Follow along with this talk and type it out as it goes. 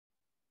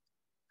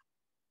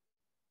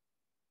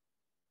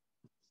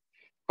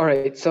All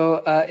right,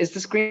 so is the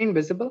screen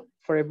visible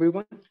for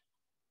everyone?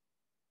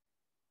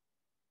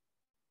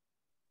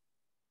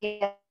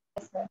 Yes,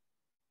 sir.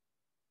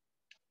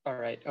 All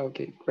right,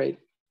 okay, great.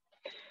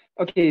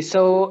 Okay,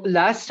 so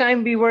last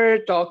time we were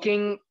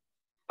talking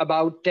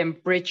about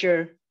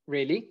temperature,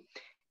 really.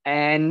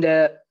 And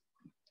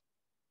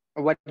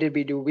what did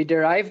we do? We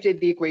derived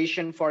the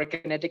equation for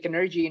kinetic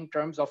energy in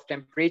terms of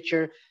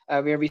temperature,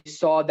 where we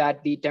saw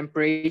that the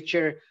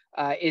temperature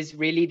is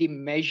really the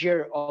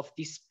measure of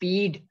the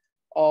speed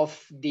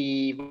of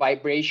the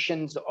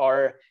vibrations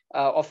or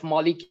of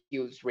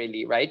molecules,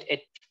 really, right?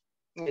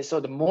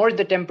 So the more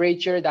the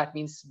temperature, that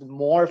means the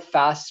more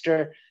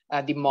faster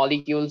the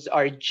molecules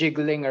are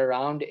jiggling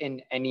around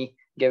in any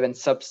given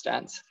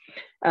substance.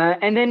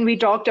 And then we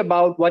talked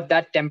about what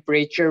that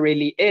temperature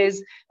really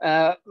is.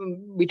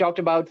 We talked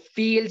about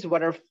fields,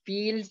 what are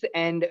fields,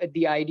 and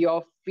the idea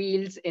of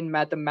fields in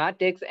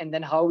mathematics, and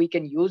then how we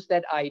can use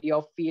that idea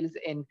of fields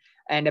in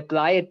and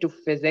apply it to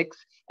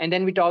physics. And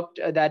then we talked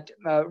that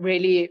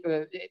really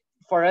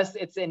for us,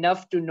 it's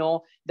enough to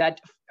know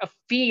that a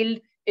field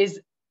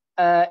is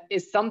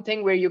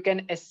something where you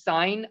can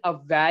assign a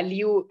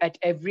value at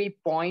every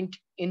point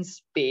in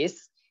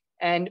space,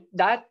 and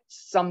that's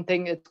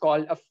something it's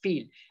called a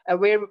field.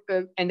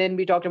 And then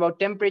we talked about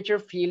temperature.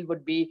 Field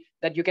would be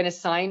that you can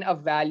assign a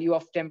value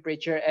of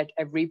temperature at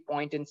every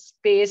point in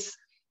space,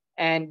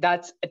 and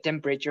that's a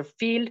temperature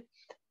field.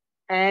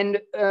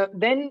 And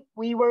then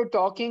we were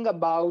talking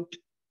about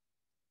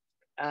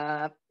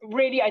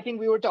really, I think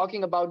we were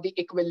talking about the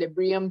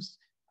equilibriums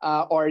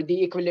or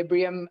the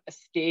equilibrium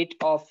state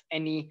of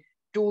any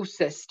two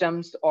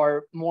systems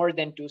or more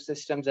than two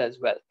systems as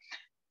well.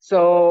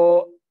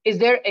 So is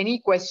there any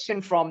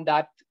question from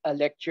that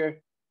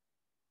lecture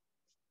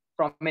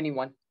from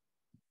anyone?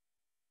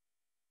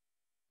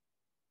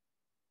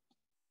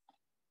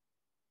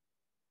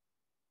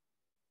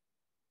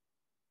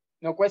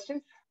 No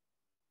questions?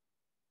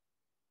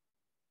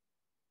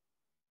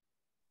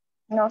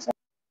 No, sir.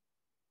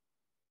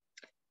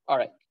 All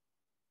right.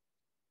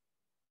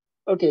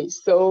 Okay,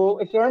 so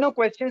if there are no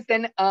questions,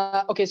 then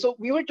okay, so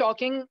we were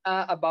talking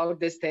about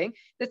this thing,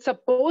 that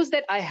suppose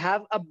that I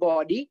have a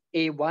body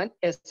A1,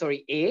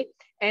 sorry, A,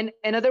 and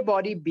another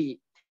body B.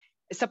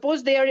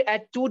 Suppose they are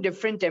at two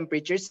different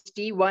temperatures,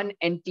 T1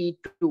 and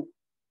T2.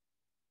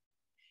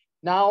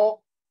 Now,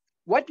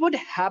 what would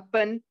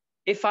happen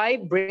if I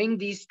bring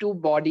these two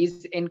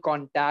bodies in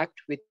contact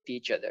with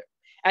each other?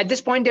 At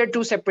this point, they're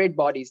two separate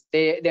bodies.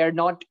 They're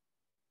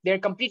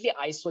completely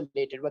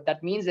isolated. What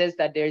that means is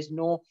that there's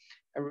no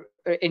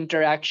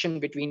interaction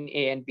between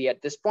A and B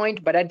at this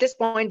point. But at this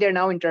point, they're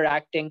now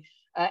interacting.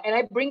 And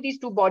I bring these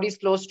two bodies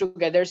close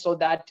together so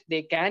that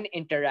they can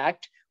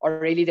interact, or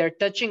really they're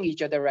touching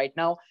each other right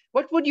now.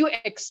 What would you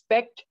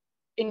expect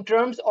in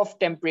terms of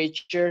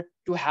temperature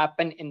to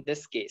happen in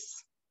this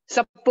case?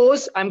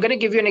 Suppose, I'm going to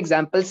give you an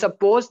example.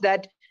 Suppose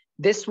that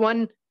this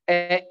one,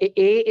 A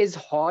is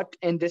hot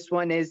and this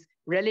one is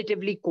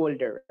relatively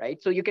colder,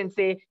 right? So you can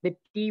say that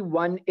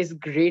T1 is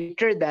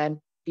greater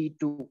than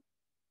T2.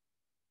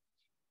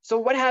 So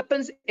what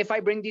happens if I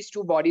bring these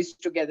two bodies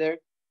together?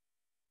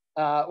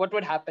 What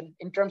would happen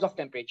in terms of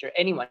temperature?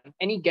 Anyone?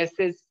 Any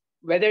guesses?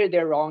 Whether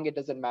they're wrong, it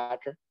doesn't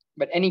matter.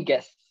 But any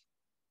guess?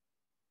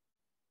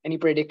 Any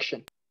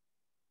prediction?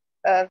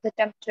 The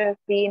temperature of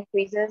B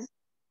increases,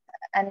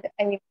 and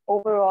I mean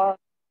overall,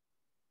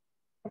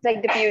 it's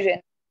like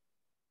diffusion.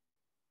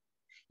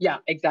 Yeah,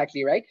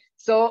 exactly right.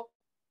 So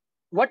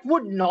what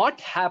would not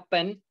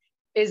happen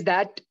is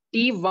that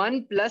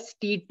T1 plus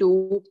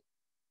T2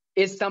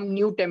 is some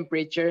new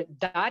temperature.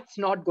 That's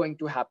not going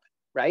to happen,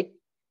 right?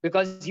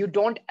 Because you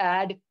don't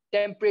add,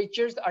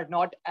 temperatures are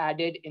not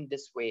added in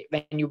this way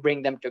when you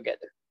bring them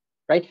together,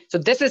 right? So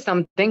this is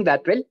something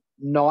that will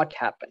not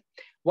happen.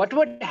 What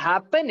would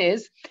happen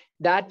is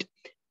that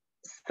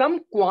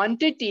some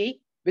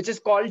quantity, which is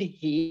called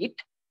heat,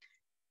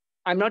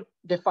 I'm not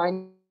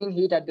defining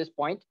heat at this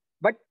point,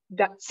 but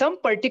that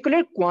some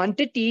particular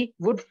quantity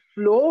would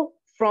flow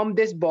from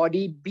this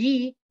body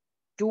B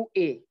to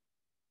A.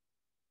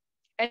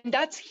 And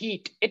that's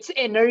heat. It's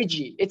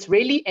energy. It's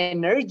really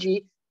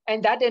energy.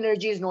 And that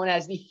energy is known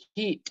as the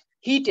heat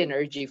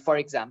energy, for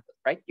example,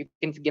 right? You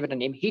can give it a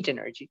name, heat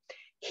energy.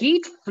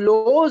 Heat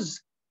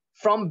flows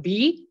from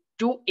B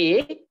to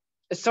A.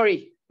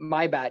 Sorry,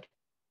 my bad.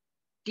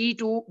 T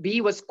to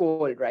B was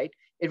cold, right?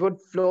 It would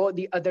flow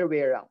the other way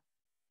around.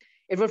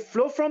 It would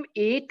flow from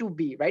A to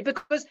B, right?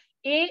 Because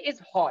A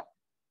is hot.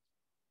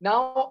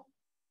 Now,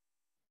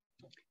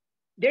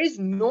 there is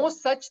no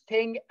such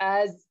thing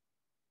as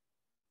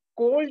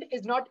cold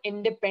is not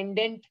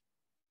independent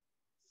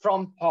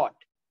from hot.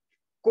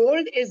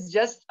 Cold is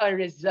just a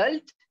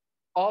result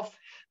of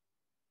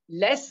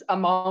less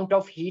amount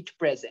of heat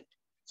present.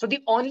 So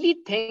the only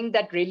thing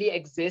that really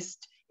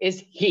exists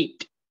is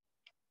heat.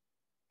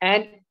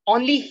 And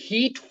only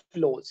heat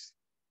flows,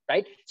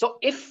 right? So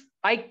if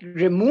I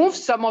remove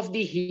some of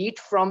the heat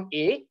from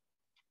A,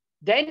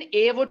 then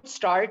A would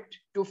start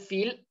to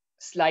feel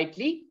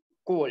slightly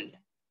cold.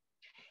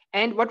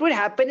 And what would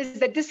happen is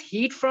that this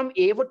heat from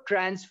A would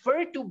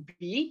transfer to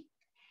B,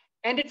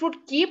 and it would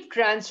keep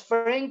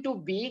transferring to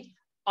B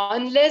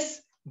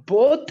unless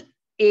both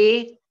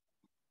A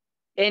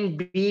and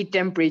B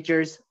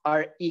temperatures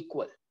are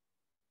equal.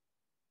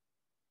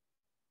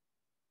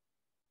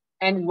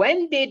 And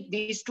when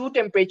these two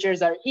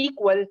temperatures are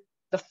equal,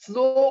 the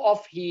flow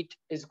of heat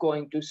is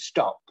going to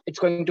stop. It's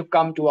going to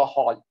come to a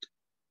halt,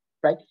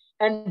 right?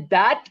 And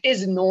that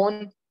is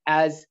known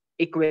as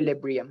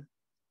equilibrium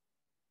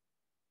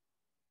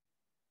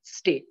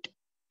state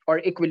or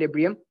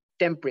equilibrium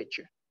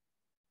temperature.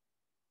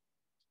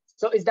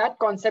 So is that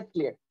concept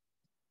clear?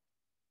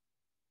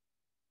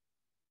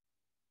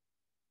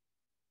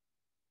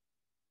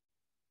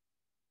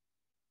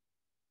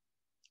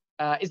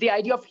 Is the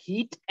idea of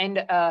heat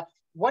and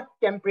what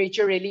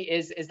temperature really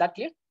is that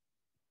clear?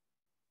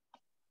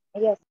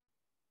 Yes.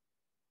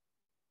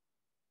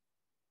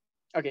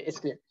 Okay, it's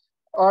clear.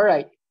 All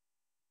right.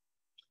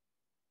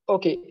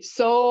 Okay,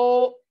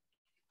 so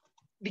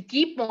the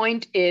key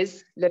point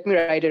is, let me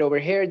write it over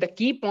here. The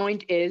key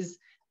point is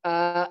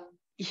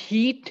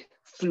heat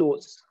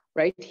flows,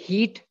 right?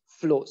 Heat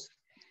flows.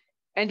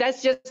 And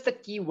that's just the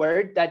key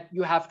word that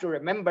you have to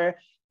remember,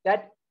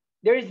 that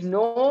there is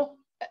no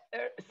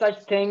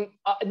such thing,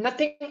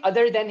 nothing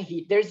other than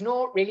heat. There's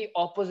no really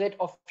opposite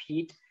of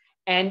heat,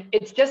 and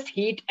it's just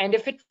heat. And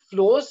if it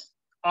flows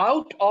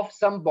out of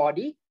some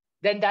body,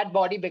 then that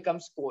body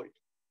becomes cold.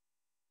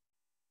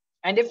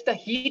 And if the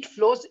heat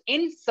flows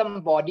in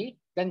some body,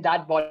 then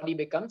that body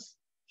becomes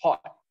hot,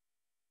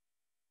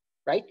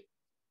 right?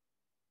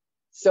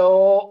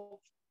 So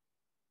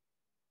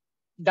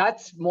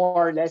that's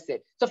more or less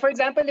it. So for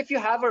example, if you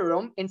have a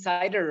room,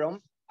 inside a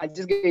room, I'll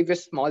just give you a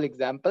small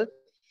example.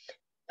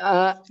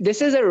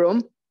 This is a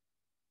room,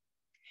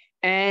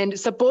 and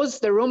suppose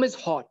the room is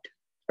hot,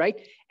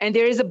 right? And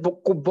there is a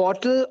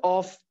bottle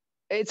of,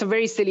 it's a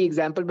very silly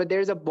example, but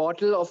there's a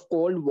bottle of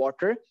cold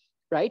water,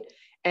 right?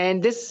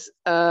 And this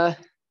bottle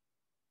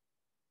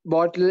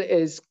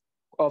is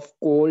of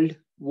cold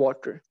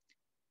water.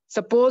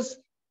 Suppose,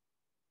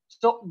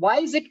 so why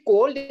is it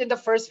cold in the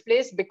first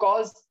place?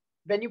 Because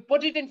when you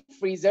put it in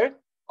freezer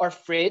or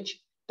fridge,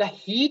 the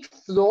heat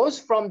flows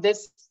from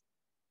this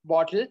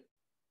bottle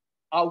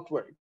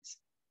outwards,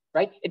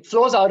 right? It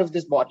flows out of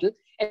this bottle.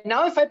 And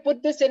now if I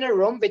put this in a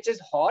room which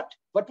is hot,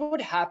 what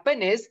would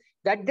happen is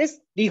that the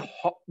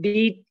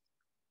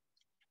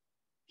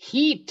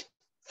heat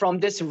from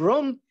this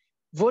room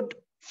would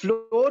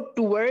flow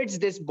towards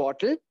this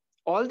bottle.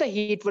 All the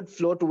heat would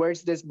flow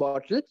towards this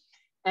bottle,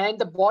 and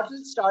the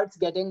bottle starts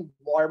getting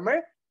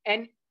warmer,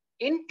 and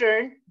in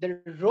turn, the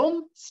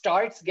room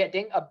starts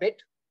getting a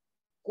bit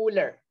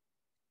cooler.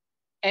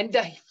 And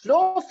the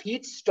flow of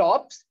heat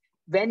stops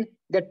when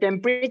the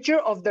temperature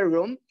of the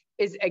room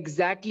is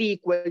exactly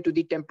equal to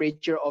the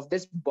temperature of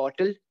this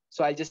bottle.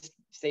 So I'll just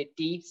say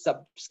T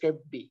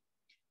subscript B.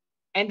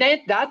 And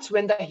then that's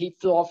when the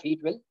flow of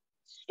heat will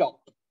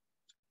stop.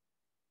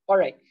 All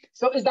right.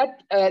 So is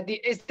that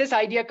is this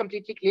idea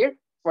completely clear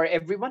for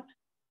everyone?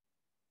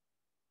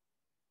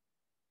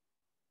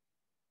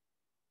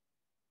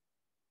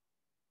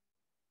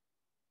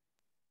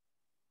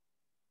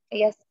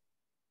 Yes.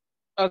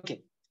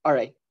 Okay. All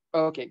right.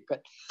 Okay,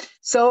 good.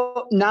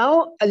 So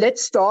now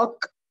let's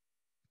talk.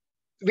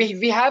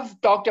 We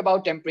have talked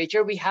about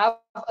temperature. We have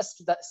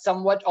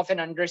somewhat of an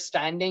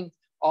understanding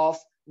of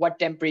what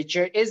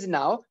temperature is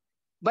now.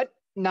 But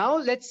now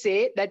let's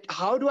say that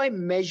how do I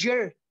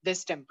measure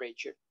this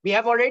temperature? We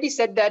have already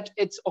said that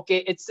it's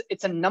okay,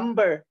 it's a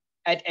number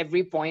at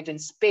every point in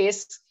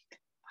space.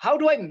 How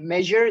do I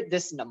measure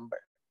this number?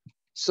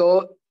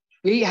 So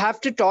we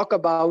have to talk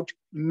about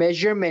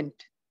measurement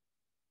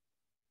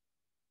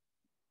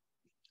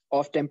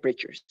of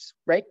temperatures,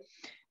 right?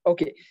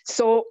 Okay,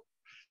 so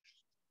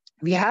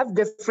we have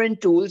different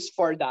tools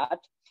for that,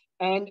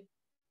 and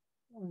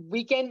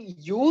we can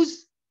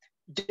use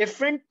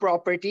different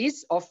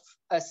properties of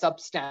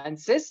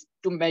substances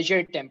to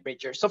measure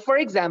temperature. So for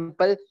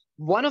example,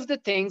 one of the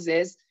things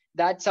is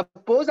that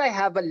suppose I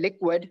have a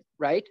liquid,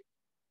 right?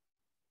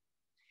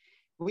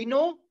 We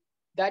know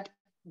that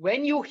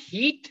when you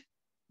heat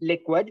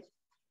liquid,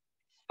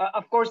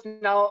 of course,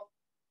 now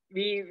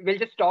we will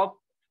just talk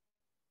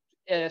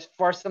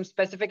for some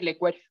specific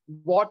liquid.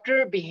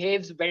 Water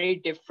behaves very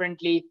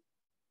differently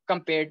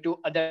compared to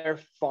other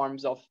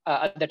forms of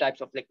other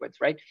types of liquids,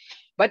 right?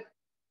 But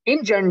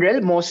in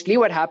general, mostly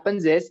what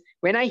happens is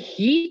when I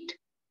heat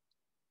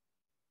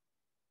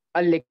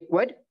a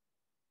liquid,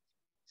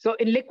 so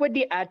in liquid,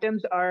 the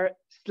atoms are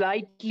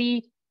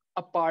slightly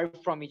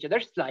apart from each other,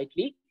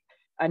 slightly,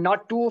 and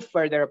not too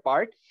further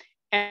apart.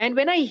 And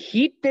when I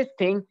heat this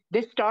thing,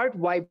 they start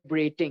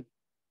vibrating,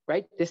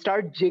 right? They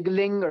start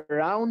jiggling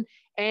around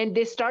and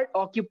they start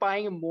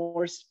occupying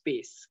more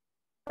space,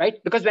 right?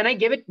 Because when I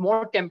give it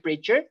more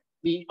temperature,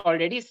 we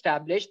already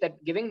established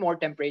that giving more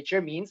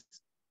temperature means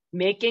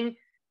making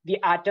the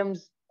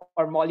atoms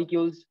or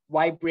molecules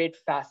vibrate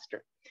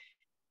faster.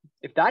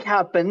 If that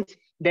happens,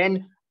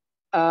 then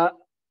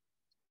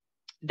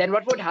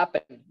what would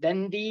happen?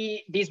 Then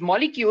these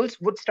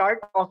molecules would start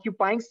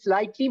occupying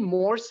slightly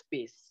more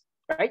space,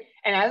 right?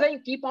 And as I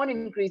keep on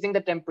increasing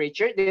the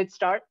temperature, they'll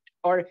start,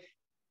 or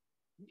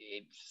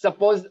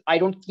suppose I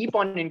don't keep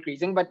on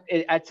increasing, but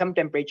at some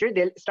temperature,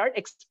 they'll start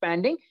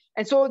expanding.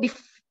 And so the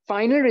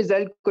final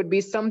result could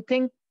be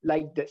something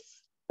like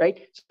this, right?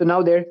 So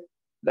now they're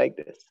like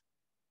this.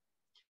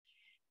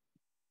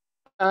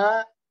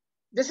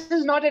 This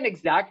is not an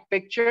exact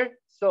picture,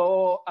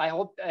 so I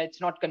hope it's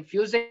not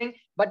confusing.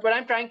 But what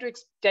I'm trying to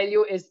tell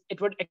you is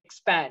it would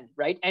expand,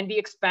 right? And the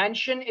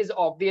expansion is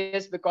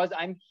obvious because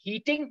I'm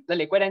heating the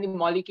liquid and the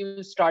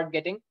molecules start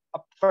getting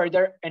up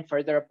further and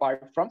further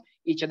apart from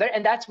each other.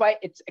 And that's why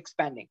it's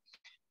expanding.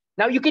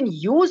 Now you can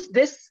use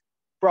this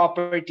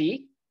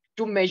property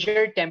to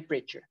measure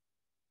temperature.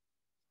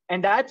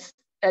 And that's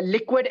a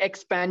liquid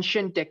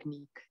expansion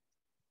technique,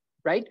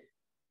 right?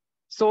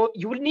 So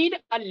you will need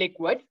a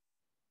liquid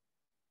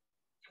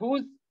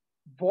whose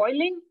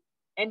boiling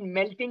and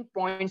melting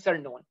points are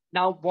known.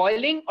 Now,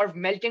 boiling or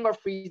melting or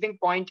freezing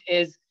point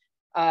is,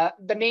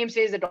 the name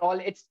says it all.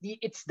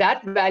 It's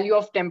that value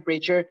of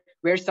temperature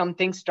where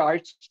something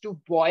starts to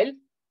boil,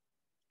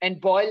 and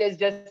boil is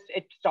just,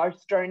 it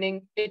starts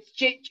turning,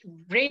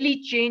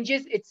 really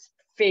changes its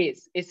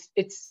phase.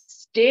 Its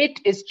state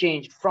is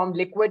changed from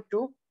liquid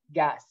to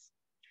gas,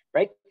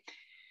 right?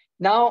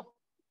 Now,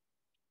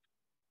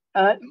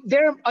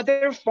 there are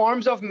other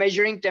forms of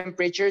measuring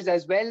temperatures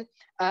as well.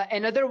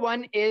 Another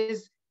one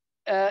is,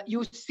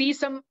 you see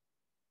some,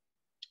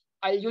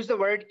 I'll use the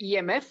word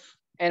EMF,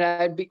 and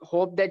I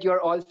hope that you're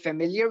all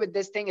familiar with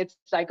this thing. It's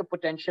like a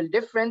potential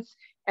difference.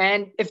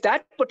 And if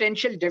that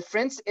potential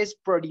difference is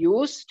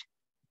produced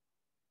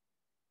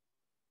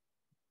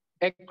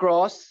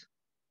across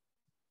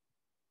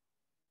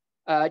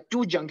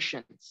two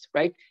junctions,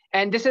 right?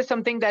 And this is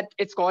something that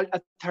it's called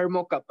a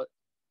thermocouple.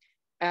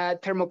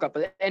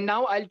 And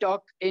now I'll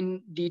talk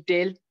in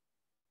detail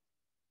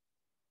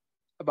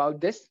about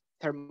this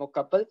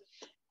thermocouple.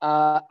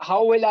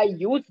 How will I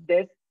use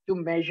this to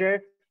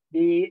measure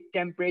the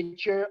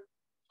temperature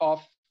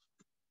of,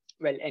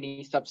 well,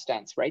 any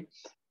substance, right?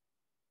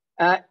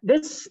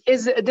 This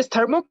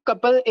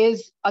thermocouple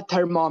is a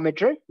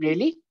thermometer,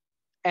 really,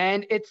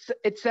 and it's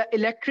an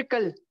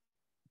electrical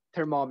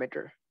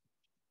thermometer.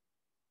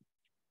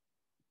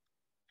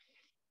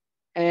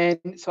 And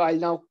so I'll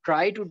now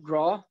try to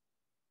draw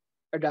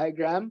a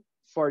diagram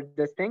for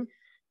this thing.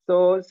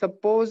 So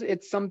suppose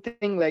it's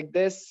something like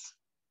this.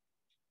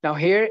 Now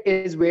here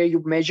is where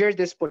you measure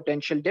this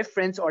potential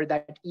difference, or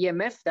that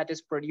EMF that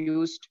is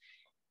produced.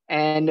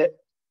 And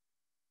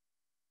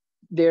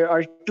there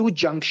are two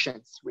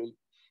junctions, really.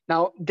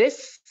 Now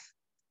this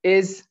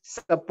is,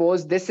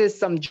 suppose this is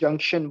some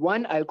junction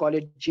 1, I'll call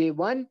it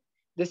J1.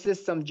 This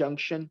is some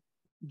junction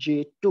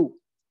J2,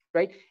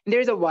 right? And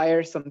there's a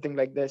wire, something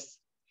like this.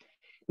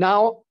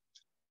 Now,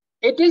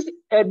 it is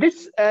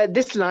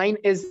this line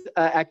is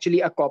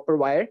actually a copper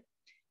wire.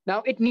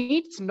 Now, it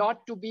needs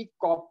not to be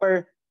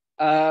copper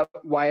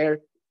wire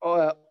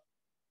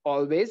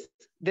always.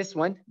 This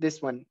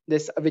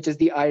which is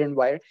the iron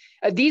wire.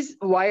 These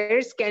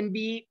wires can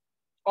be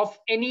of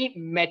any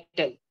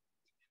metal.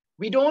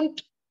 We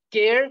don't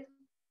care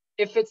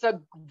if it's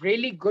a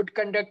really good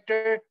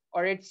conductor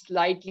or it's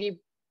slightly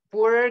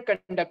poorer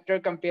conductor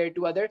compared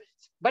to others,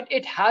 but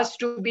it has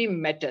to be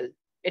metal.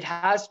 It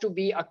has to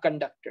be a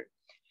conductor.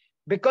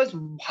 Because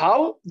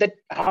how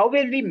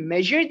will we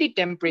measure the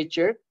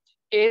temperature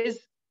is,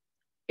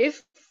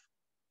 if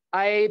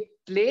I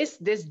place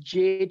this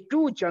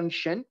J2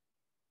 junction,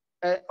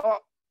 or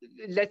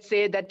let's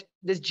say that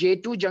this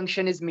J2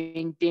 junction is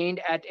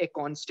maintained at a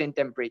constant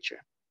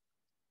temperature.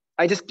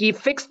 I just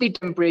fix the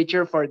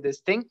temperature for this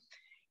thing.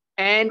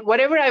 And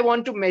whatever I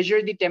want to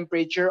measure the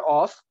temperature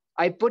of,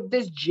 I put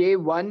this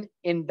J1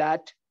 in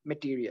that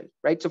material,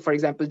 right? So for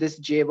example, this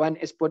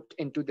J1 is put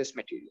into this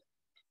material.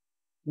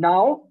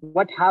 Now,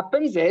 what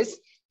happens is,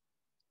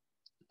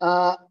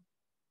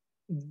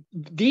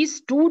 these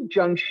two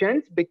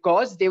junctions,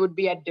 because they would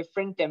be at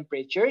different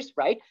temperatures,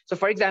 right? So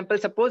for example,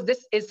 suppose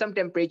this is some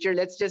temperature,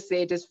 let's just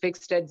say it is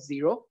fixed at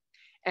 0.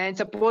 And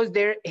suppose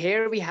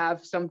here we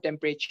have some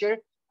temperature,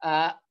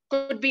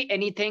 could be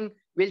anything.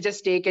 We'll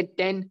just take it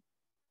 10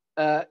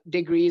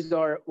 degrees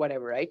or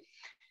whatever, right?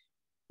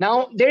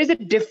 Now, there is a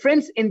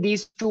difference in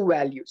these two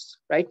values,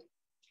 right?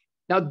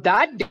 Now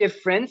that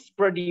difference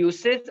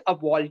produces a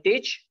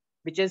voltage,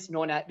 which is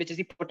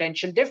the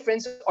potential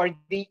difference, or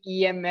the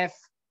EMF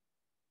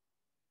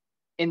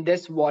in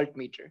this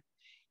voltmeter.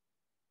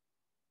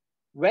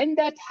 When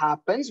that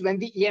happens, when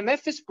the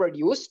EMF is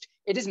produced,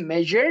 it is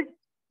measured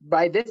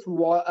by this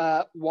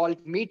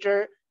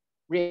voltmeter,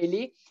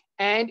 really.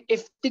 And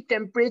if the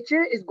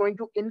temperature is going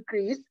to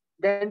increase,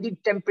 then the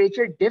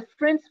temperature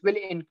difference will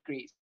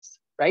increase,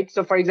 right?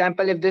 So for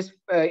example, if this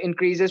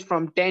increases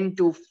from 10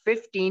 to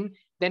 15,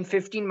 then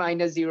 15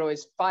 minus 0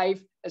 is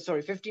 5.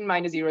 15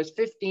 minus 0 is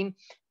 15.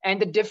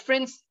 And the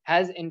difference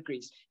has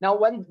increased. Now,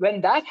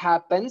 when that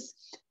happens,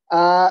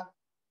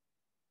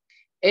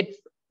 it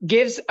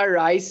gives a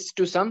rise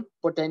to some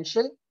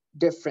potential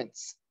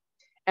difference.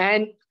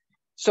 And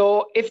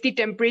so if the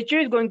temperature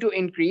is going to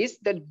increase,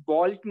 the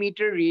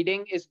voltmeter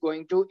reading is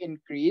going to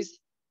increase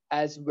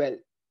as well,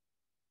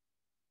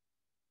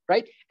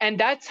 right? And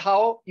that's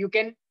how you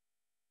can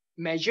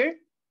measure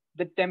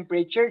the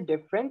temperature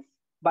difference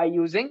by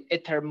using a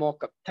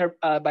thermocouple,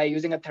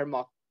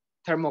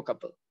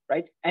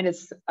 right? And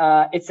it's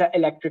an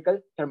electrical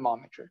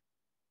thermometer.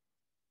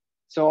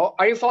 So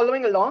are you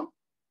following along?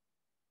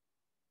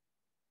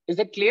 Is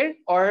it clear?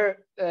 Or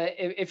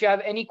if you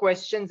have any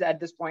questions at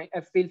this point,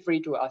 feel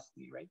free to ask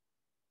me, right?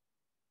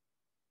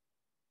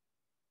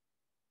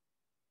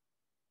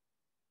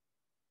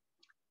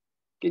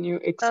 Can you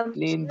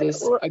explain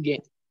this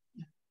again?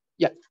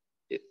 Yeah.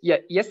 Yeah.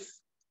 Yes.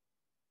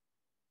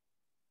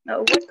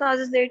 What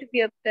causes there to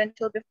be a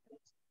potential difference?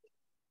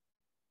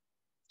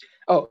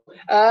 Oh,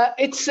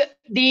 it's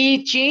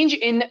the change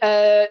in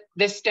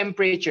this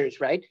temperatures,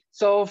 right?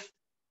 So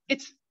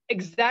it's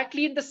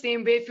exactly the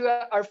same way if you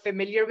are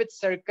familiar with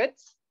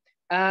circuits.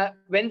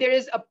 When there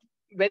is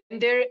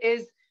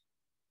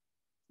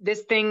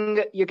this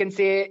thing, you can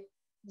say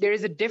there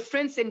is a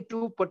difference in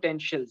two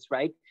potentials,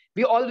 right?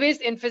 We always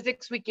in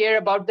physics we care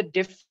about the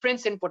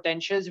difference in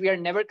potentials. We are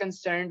never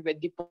concerned with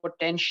the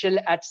potential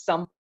at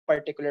some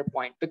particular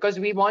point, because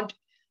we want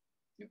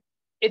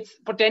its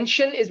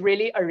potential is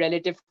really a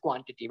relative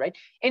quantity, right?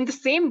 In the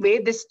same way,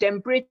 this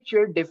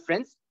temperature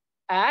difference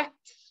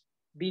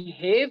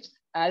behaves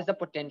as a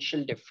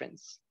potential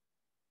difference.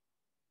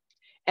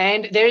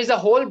 And there is a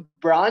whole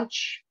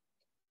branch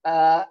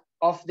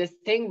of this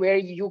thing where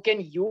you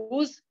can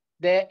use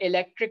the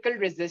electrical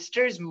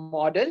resistors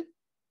model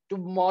to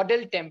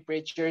model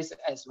temperatures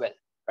as well,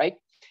 right?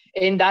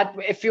 In that,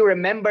 if you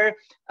remember,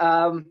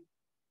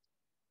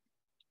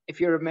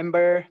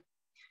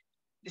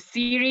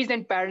 series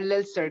and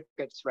parallel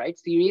circuits, right?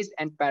 Series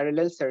and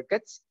parallel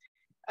circuits.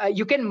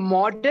 You can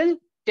model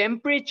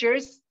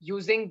temperatures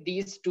using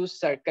these two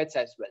circuits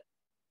as well,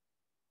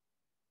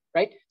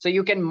 right? So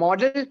you can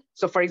model.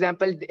 So for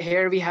example,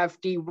 here we have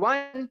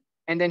T1,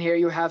 and then here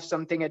you have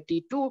something at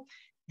T2.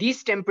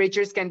 These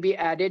temperatures can be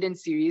added in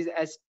series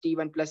as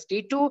T1 plus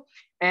T2.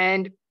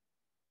 And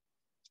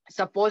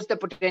suppose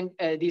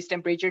these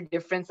temperature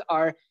difference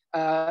are,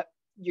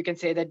 you can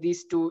say that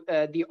these two,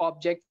 the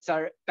objects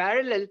are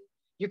parallel.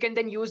 You can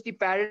then use the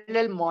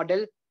parallel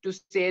model to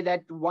say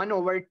that 1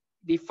 over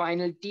the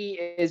final T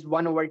is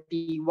 1 over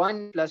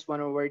T1 plus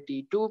 1 over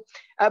T2.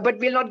 But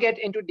we'll not get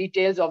into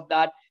details of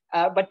that.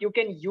 But you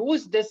can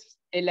use this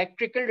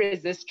electrical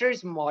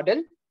resistors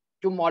model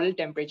to model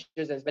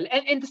temperatures as well.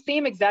 And in the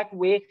same exact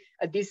way,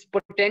 this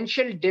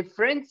potential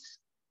difference,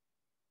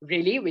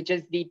 really, which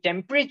is the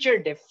temperature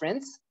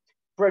difference,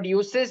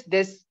 produces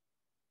this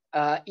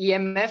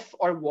EMF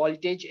or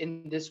voltage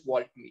in this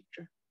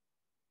voltmeter.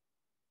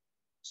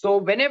 So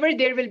whenever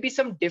there will be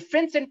some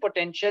difference in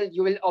potential,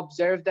 you will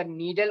observe the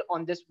needle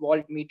on this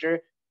voltmeter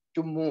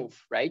to move,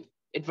 right?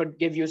 It would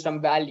give you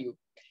some value.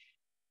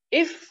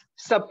 If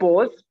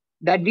suppose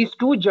that these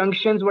two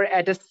junctions were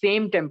at the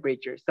same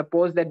temperature,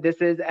 suppose that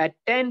this is at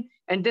 10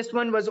 and this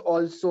one was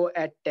also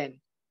at 10,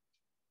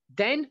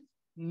 then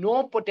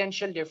no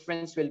potential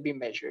difference will be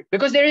measured,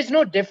 because there is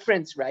no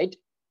difference, right?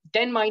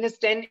 10 minus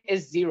 10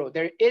 is 0.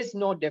 There is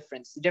no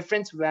difference.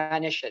 Difference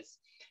vanishes.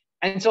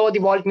 And so the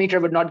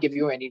voltmeter would not give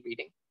you any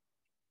reading.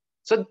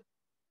 So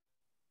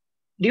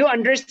do you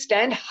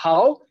understand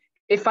how,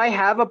 if I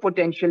have a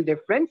potential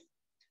difference,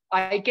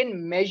 I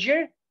can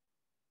measure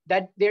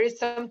that there is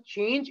some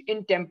change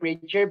in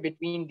temperature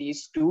between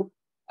these two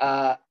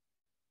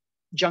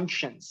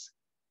junctions,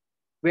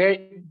 where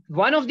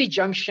one of the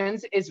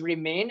junctions is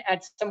remain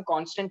at some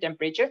constant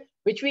temperature,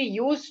 which we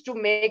use to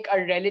make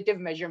a relative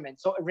measurement.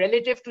 So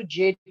relative to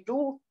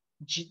J2,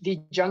 the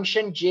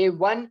junction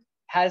J1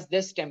 has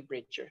this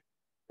temperature,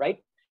 right?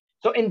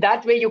 So in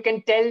that way, you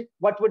can tell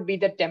what would be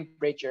the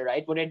temperature,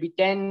 right? Would it be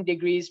 10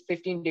 degrees,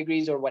 15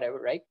 degrees, or whatever,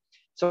 right?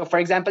 So for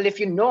example, if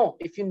you know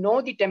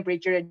the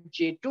temperature at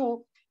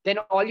J2, then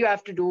all you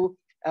have to do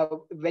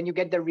when you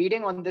get the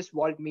reading on this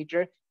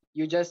voltmeter,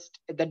 you just,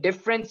 the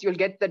difference, you'll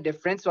get the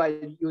difference. So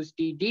I'll use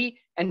TD,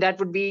 and that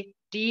would be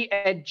T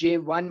at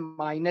J1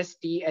 minus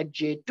T at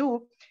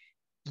J2.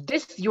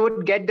 This, you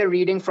would get the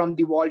reading from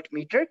the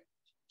voltmeter.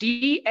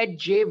 T at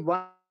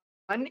J1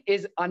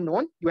 is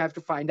unknown. You have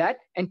to find that.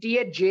 And T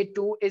at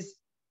J2 is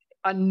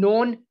a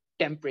known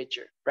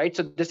temperature, right?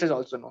 So this is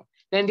also known.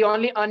 Then the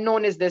only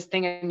unknown is this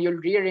thing, and you'll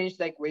rearrange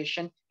the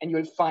equation and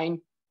you'll find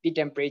the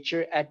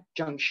temperature at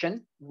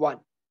junction 1.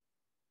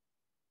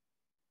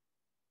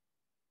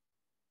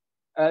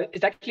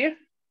 Is that clear?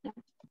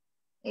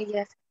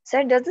 Yes.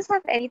 Sir, does this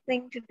have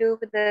anything to do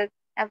with the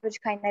average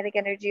kinetic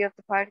energy of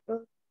the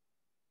particle?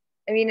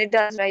 I mean, it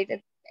does, right?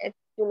 It's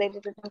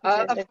related to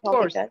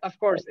temperature. Of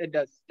course it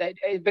does.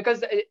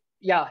 Because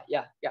yeah,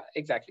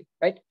 exactly,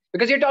 right?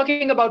 Because you're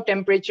talking about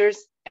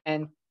temperatures,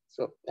 and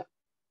so yeah.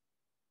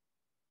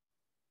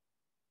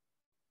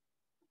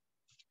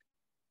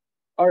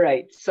 All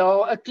right,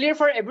 so clear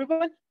for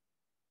everyone?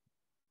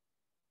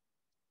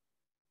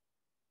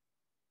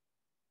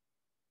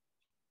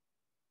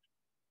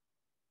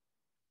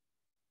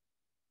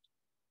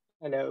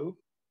 Hello.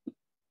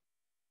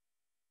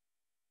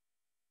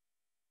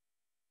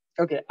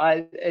 Okay,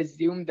 I'll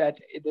assume that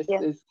this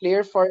Yeah. is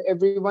clear for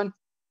everyone.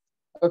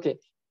 Okay,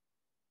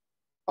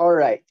 all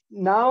right.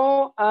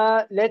 Now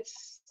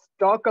let's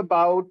talk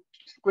about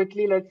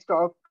quickly. Let's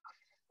talk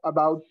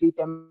about the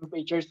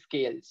temperature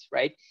scales,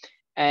 right?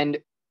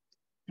 And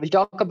we'll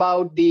talk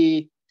about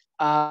the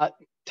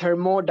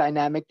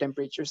thermodynamic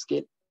temperature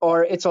scale,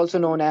 or it's also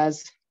known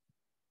as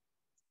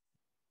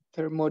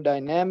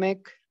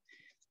thermodynamic,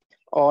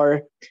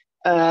 or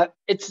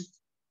it's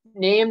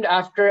named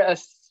after a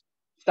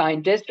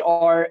scientist,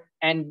 or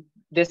and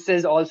this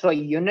is also a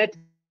unit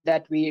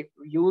that we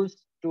use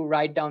to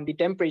write down the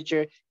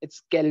temperature.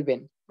 It's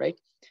Kelvin, right?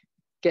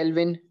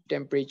 Kelvin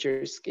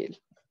temperature scale.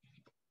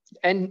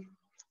 And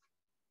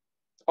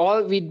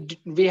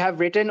we have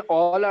written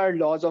all our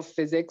laws of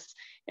physics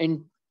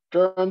in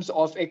terms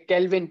of a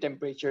Kelvin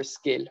temperature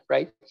scale,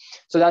 right?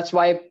 So that's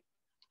why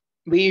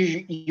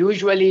we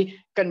usually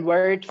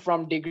convert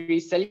from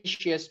degrees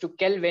Celsius to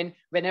Kelvin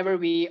whenever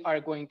we are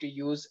going to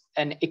use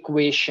an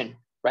equation,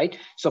 right?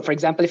 So for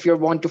example, if you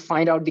want to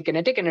find out the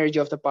kinetic energy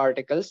of the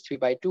particles, 3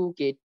 by 2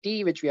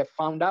 kT, which we have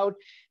found out,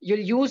 you'll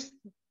use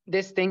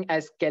this thing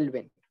as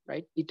Kelvin,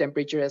 right? The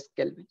temperature as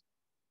Kelvin.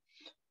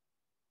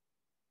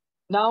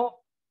 Now,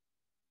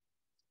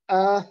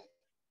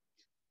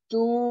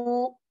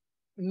 to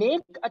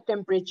make a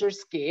temperature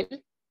scale,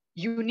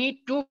 you need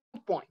 2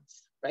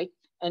 points, right?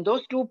 And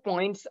those 2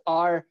 points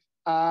are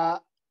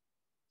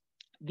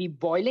the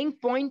boiling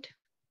point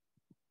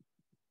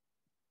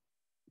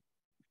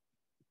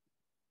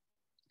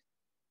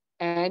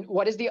and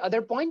what is the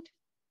other point?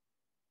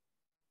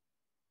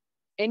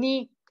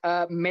 Any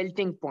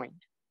melting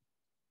point,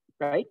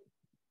 right?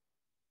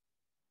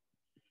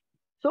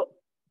 So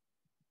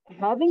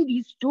having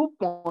these 2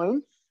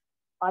 points,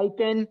 I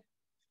can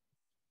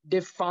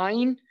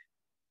define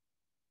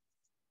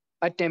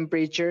a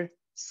temperature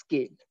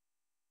scale.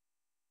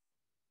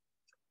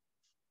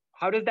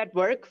 How does that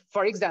work?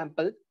 For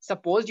example,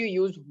 suppose you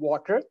use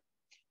water.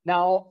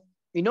 Now,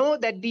 we know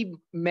that the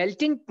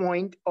melting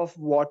point of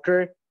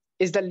water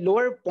is the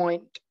lower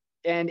point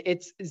and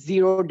it's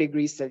 0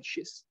 degrees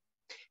Celsius.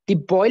 The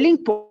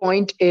boiling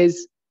point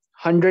is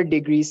 100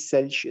 degrees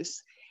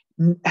Celsius.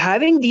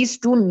 Having these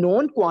two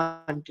known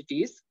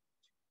quantities,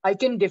 I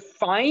can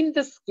define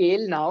the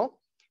scale now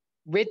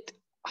with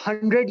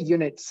 100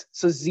 units.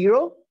 So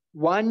 0,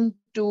 1,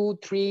 2,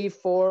 3,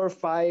 4,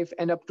 5,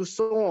 and up to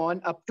so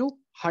on, up to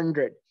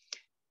 100.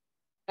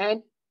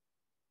 And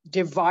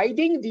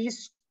dividing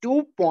these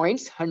 2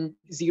 points,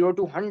 0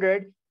 to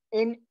 100,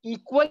 in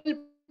equal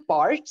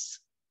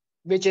parts,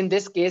 which in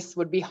this case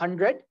would be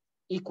 100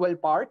 equal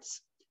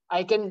parts,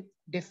 I can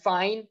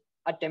define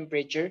a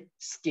temperature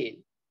scale,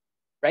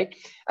 right?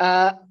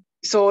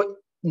 So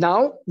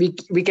now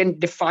we can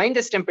define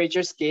this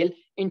temperature scale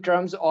in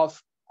terms of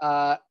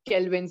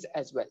kelvins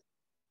as well.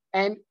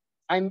 And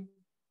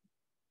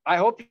I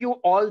hope you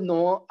all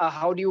know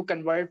how do you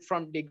convert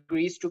from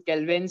degrees to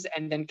kelvins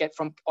and then get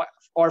from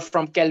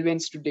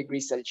kelvins to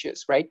degrees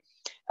Celsius, right?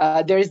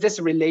 There is this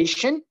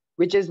relation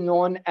which is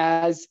known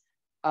as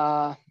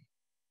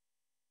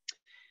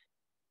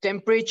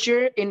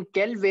temperature in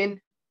Kelvin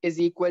is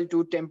equal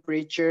to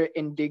temperature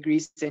in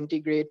degrees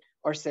centigrade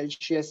or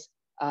Celsius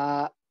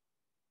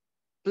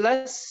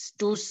plus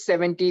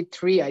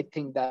 273, I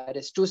think that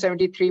is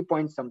 273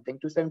 point something,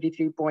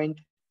 273 point,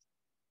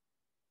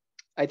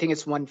 I think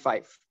it's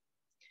 15.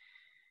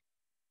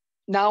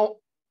 Now,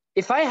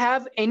 if I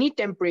have any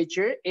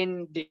temperature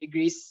in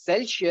degrees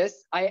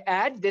Celsius, I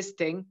add this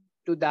thing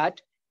to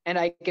that and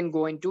I can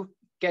go into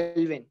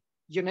Kelvin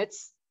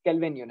units,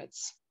 Kelvin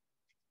units.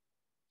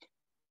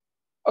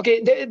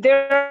 Okay,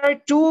 there are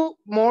two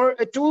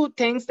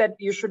things that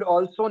you should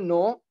also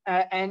know,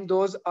 and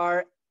those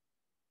are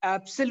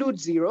absolute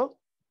zero.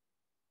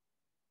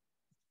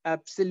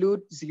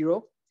 Absolute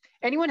zero.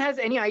 Anyone has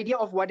any idea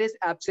of what is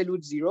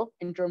absolute zero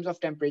in terms of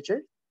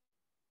temperature?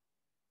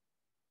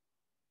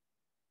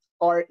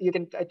 Or you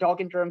can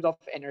talk in terms of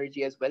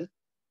energy as well.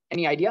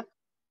 Any idea?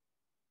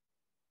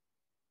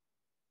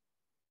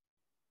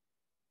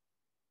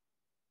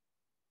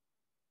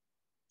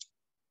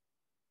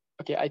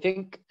 Okay, I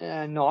think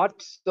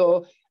not.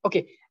 So,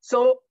 okay,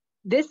 so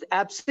this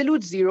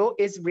absolute zero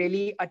is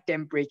really a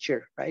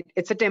temperature, right?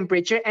 It's a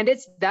temperature, and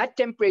it's that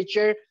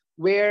temperature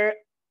where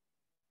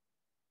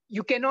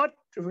you cannot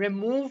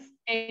remove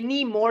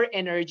any more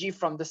energy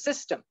from the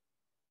system,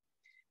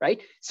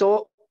 right?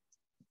 So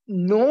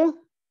no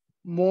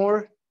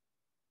more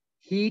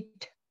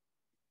heat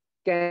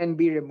can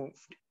be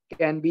removed,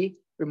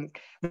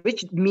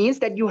 which means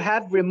that you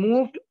have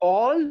removed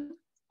all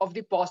of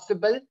the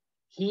possible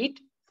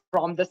heat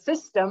from the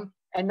system,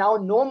 and now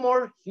no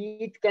more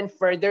heat can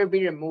further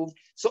be removed.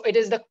 So it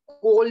is the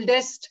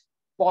coldest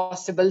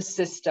possible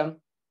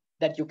system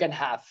that you can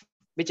have,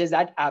 which is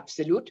at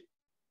absolute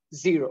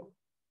zero.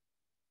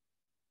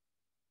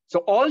 So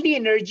all the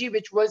energy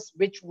which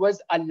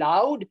was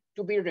allowed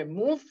to be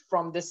removed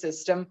from the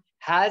system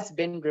has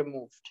been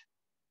removed.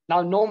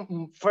 Now,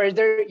 no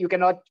further, you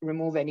cannot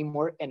remove any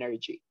more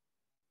energy.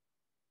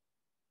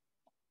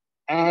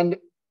 And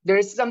There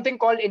is something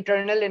called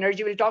internal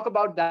energy. We'll talk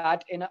about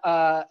that in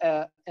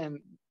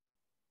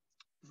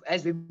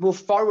as we move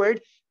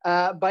forward.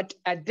 But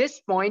at this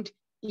point,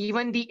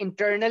 even the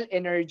internal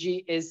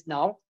energy is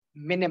now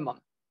minimum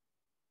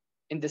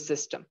in the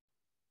system.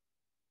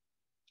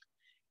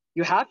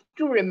 You have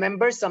to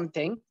remember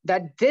something,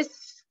 that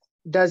this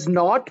does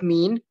not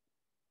mean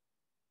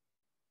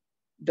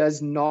that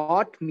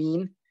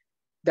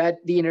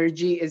the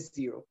energy is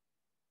zero.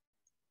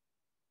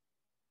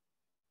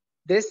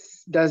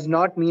 This does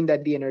not mean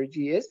that the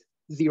energy is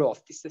zero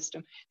of the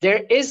system.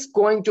 There is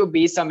going to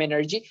be some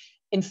energy.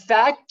 In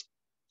fact,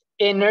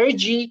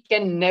 energy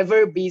can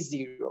never be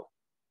zero,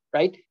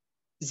 right?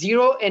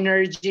 Zero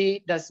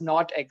energy does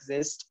not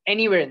exist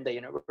anywhere in the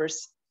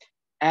universe.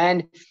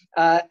 And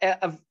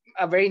a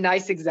very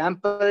nice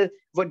example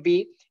would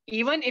be,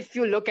 even if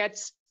you look at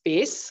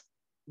space,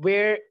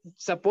 where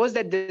suppose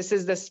that this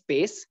is the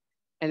space,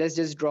 and let's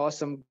just draw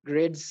some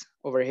grids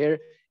over here.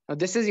 Now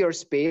this is your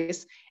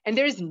space, and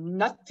there is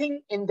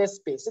nothing in this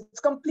space. It's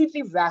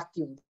completely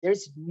vacuum.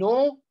 There's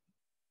no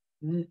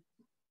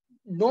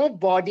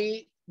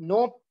body,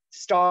 no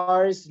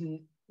stars,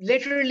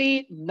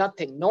 literally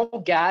nothing, no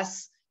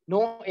gas,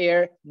 no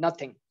air,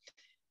 nothing.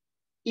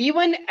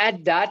 Even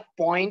at that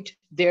point,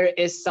 there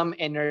is some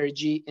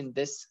energy in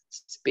this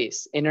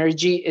space.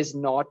 Energy is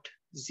not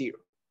zero.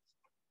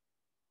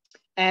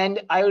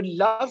 And I would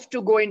love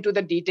to go into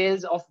the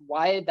details of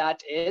why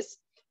that is.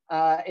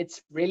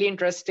 It's really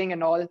interesting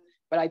and all,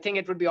 but I think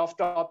it would be off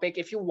topic.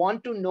 If you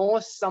want to know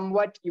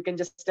somewhat, you can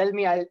just tell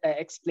me, I'll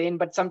explain.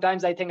 But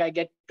sometimes I think I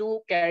get too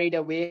carried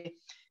away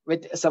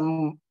with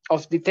some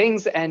of the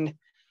things, and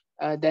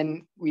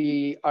then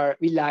we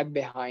lag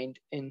behind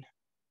in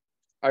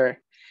our.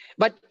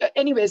 But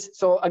anyways,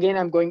 so again,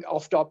 I'm going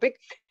off topic.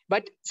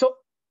 But so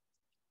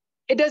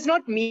it does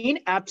not mean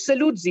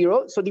absolute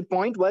zero. So the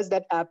point was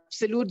that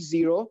absolute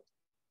zero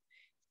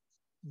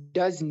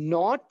does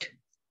not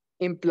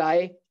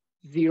imply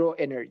zero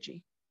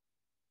energy,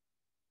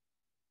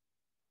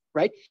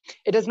 right?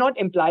 It does not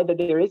imply that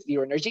there is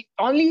zero energy.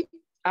 Only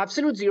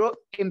absolute zero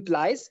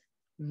implies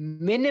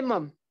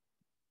minimum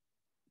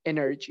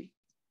energy,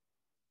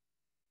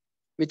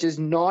 which is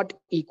not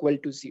equal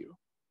to zero.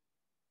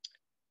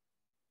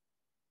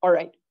 All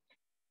right.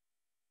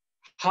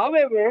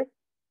 However,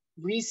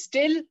 we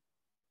still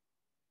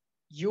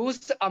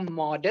use a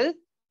model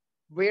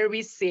where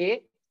we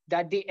say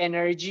that the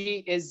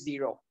energy is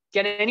zero.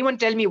 Can anyone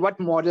tell me what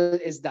model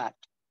is that?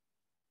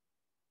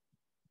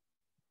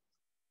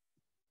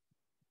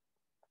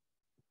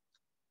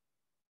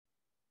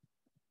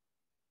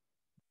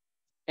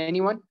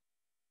 Anyone?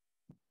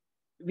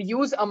 We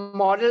use a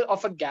model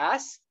of a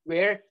gas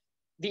where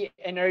the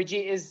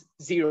energy is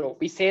zero.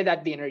 We say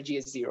that the energy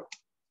is zero.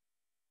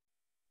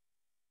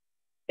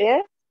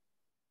 Yeah.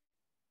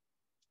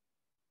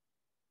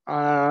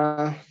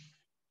 I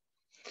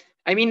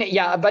mean,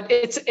 yeah, but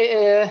it's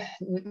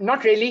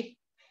not really.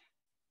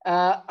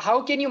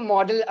 How can you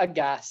model a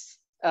gas?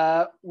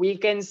 We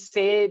can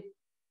say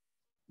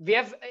we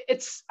have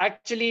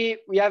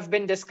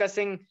been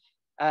discussing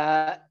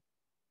that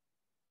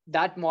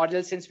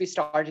model since we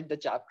started the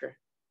chapter.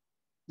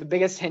 The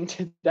biggest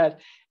hint that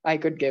I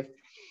could give.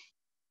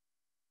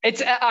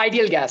 It's an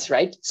ideal gas,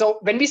 right? So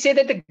when we say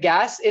that the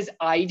gas is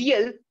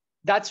ideal,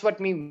 that's what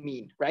we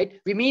mean, right?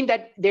 We mean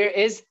that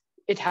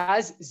it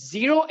has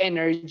zero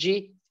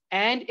energy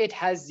and it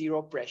has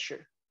zero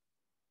pressure,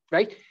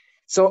 right?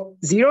 So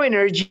zero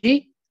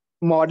energy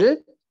model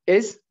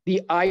is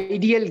the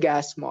ideal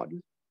gas model.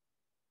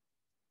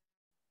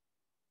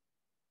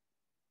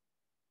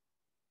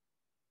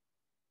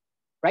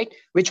 Right?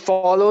 Which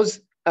follows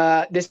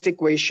this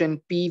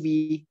equation,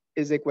 PV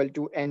is equal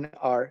to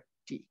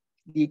nRT,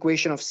 the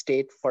equation of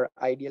state for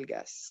ideal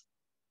gas.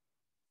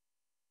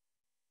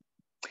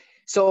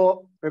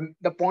 So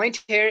the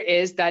point here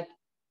is that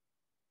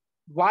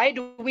why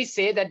do we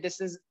say that this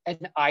is an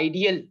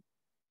ideal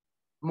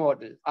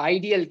model,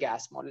 ideal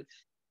gas model?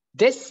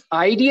 This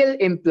ideal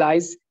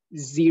implies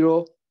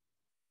zero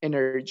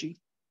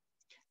energy.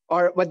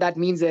 Or what that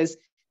means is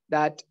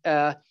that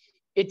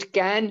it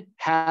can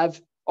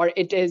have, or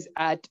it is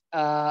at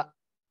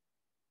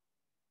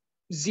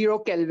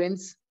 0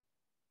 kelvins,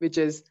 which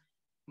is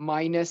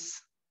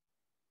minus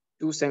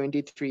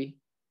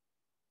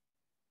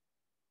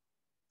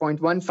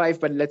 273.15,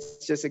 but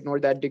let's just ignore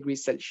that,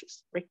 degrees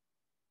Celsius, right?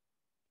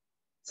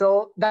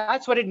 So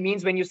that's what it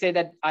means when you say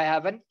that I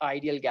have an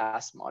ideal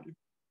gas model.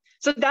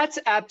 So that's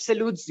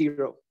absolute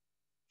zero.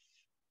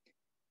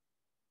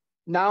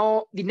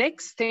 Now, the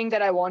next thing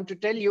that I want to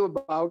tell you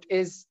about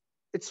is,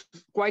 it's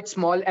quite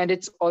small, and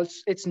it's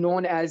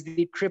known as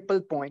the triple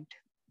point.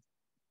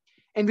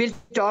 And we'll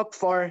talk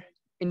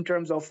in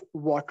terms of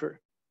water.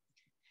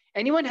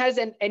 Anyone has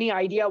any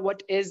idea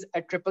what is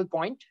a triple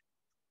point?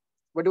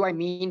 What do I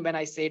mean when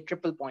I say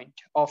triple point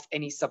of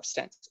any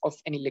substance, of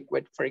any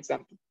liquid, for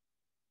example?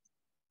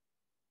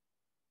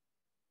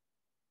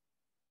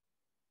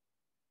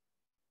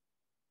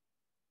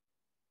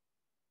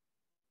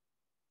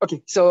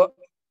 Okay, so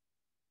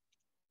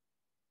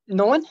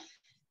no one?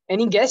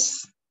 Any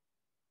guess?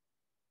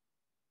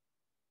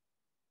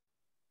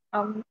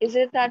 Is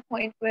it that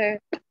point where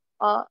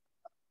a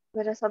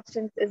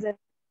substance isn't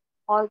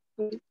all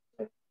three?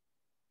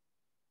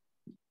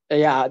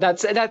 Yeah,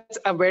 that's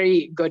a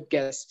very good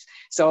guess.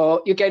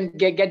 So you can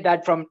get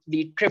that from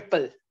the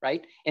triple,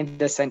 right, in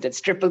this sentence,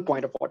 triple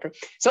point of water.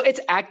 So it's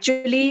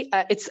actually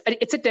it's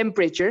a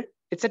temperature.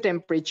 It's a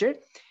temperature,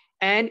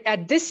 and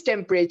at this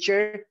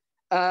temperature,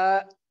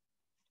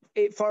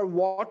 for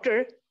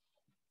water,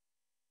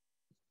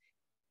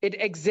 it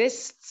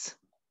exists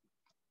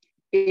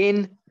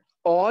in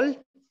all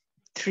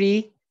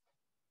three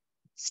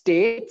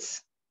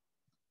states,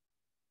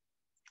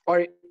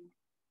 or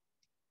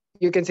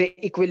you can say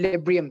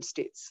equilibrium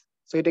states.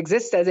 So it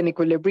exists as an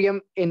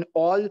equilibrium in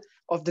all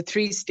of the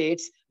three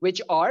states,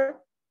 which are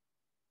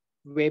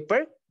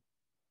vapor,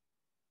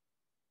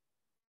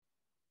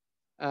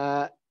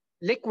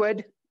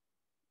 liquid,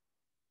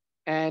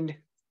 and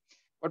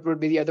what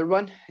would be the other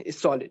one? Is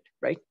solid,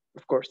 right?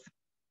 Of course.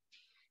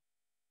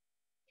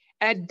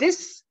 At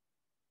this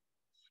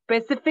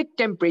specific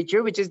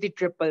temperature, which is the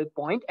triple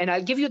point, and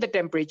I'll give you the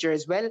temperature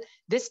as well.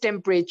 This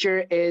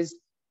temperature is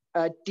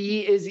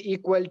T is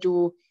equal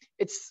to,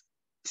 it's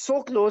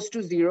so close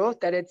to zero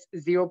that it's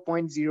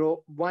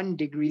 0.01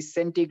 degrees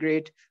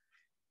centigrade,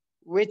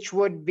 which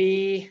would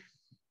be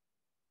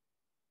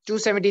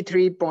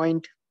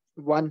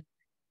 273.1.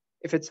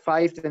 If it's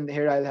 5, then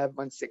here I'll have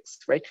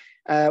 1.6, right?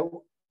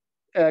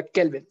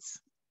 Kelvins.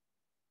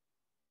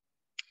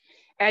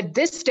 At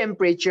this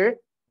temperature,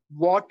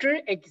 water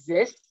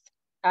exists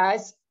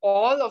as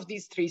all of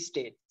these three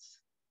states,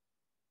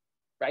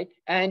 right?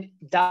 And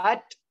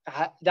that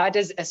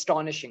is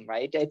astonishing,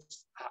 right?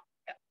 It's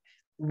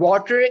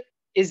water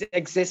is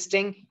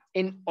existing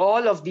in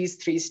all of these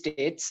three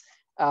states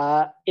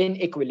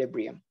in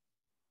equilibrium,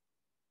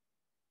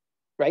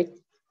 right?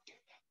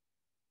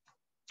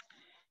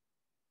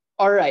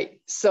 All right,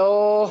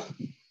 so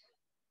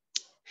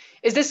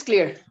is this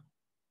clear?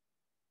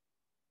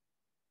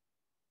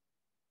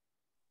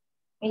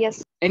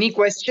 Yes. Any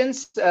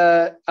questions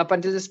up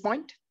until this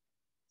point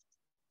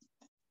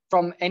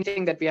from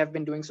anything that we have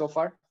been doing so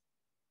far?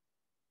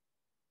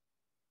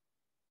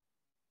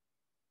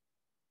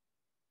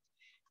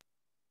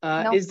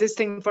 No. Is this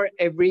thing for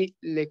every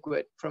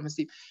liquid from a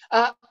sieve?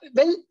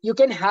 Well, you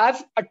can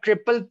have a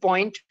triple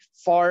point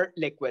for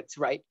liquids,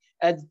 right?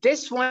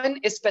 This one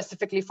is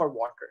specifically for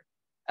water.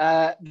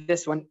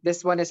 This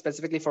one is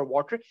specifically for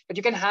water, but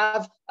you can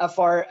have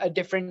for a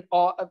different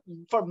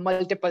for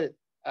multiple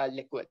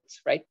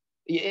liquids, right?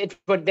 They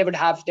would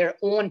have their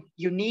own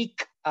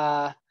unique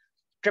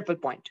triple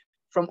point.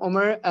 From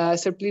Omar,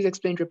 sir, please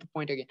explain triple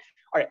point again.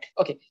 All right,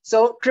 okay.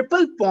 So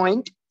triple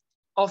point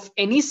of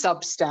any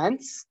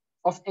substance,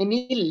 of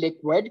any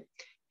liquid,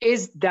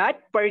 is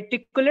that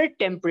particular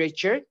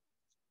temperature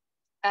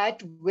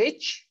at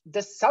which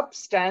the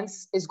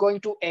substance is going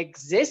to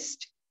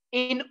exist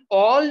in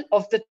all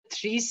of the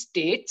three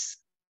states,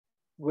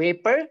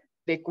 vapor,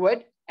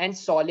 liquid, and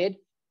solid,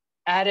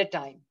 at a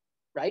time,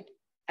 right?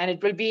 And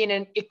it will be in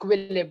an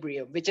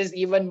equilibrium, which is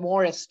even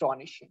more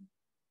astonishing,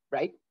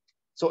 right?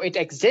 So it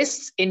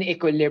exists in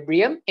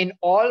equilibrium in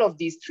all of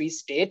these three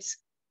states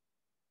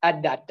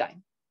at that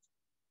time.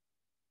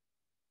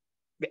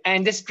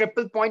 And this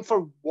triple point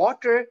for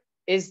water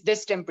is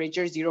this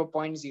temperature,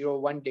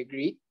 0.01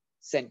 degree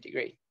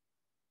centigrade.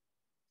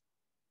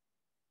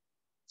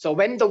 So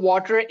when the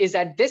water is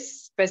at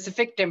this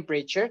specific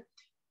temperature,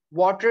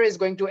 water is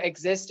going to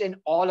exist in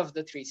all of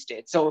the three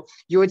states. So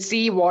you would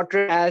see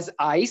water as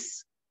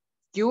ice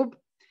cube.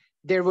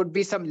 There would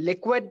be some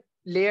liquid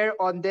layer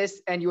on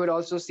this, and you would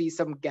also see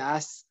some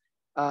gas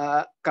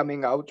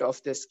coming out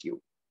of this cube.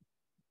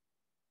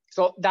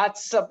 So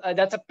that's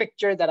a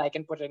picture that I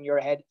can put in your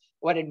head,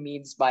 what it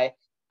means by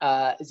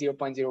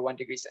 0.01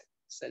 degrees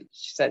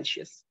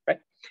Celsius, right?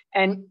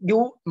 And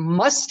you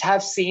must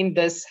have seen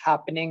this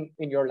happening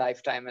in your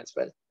lifetime as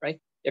well, right?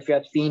 If you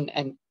have seen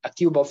a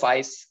cube of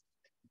ice,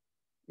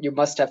 you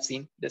must have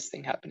seen this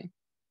thing happening.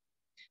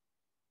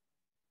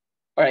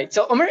 All right,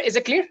 so Umar, is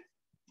it clear?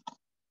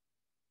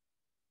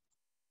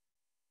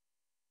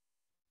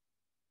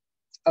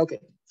 Okay,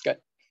 good.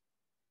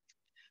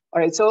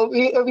 All right, so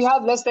we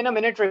have less than a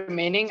minute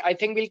remaining. I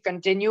think we'll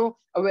continue.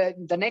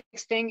 The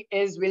next thing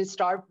is we'll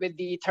start with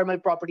the thermal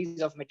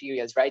properties of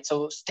materials, right?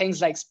 So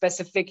things like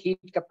specific heat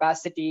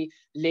capacity,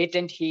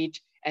 latent heat,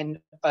 and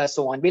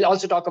so on. We'll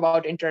also talk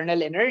about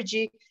internal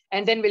energy,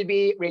 and then we'll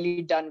be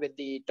really done with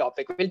the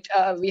topic.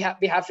 We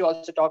have to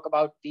also talk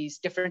about these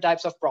different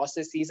types of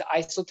processes: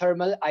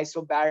 isothermal,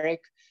 isobaric,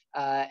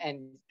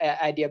 and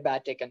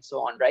adiabatic, and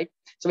so on, right?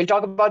 So we'll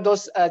talk about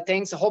those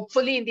things.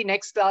 Hopefully in the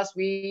next class,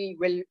 we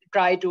will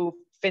try to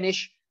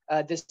finish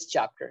this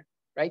chapter,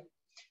 right?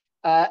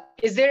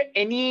 Is there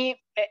any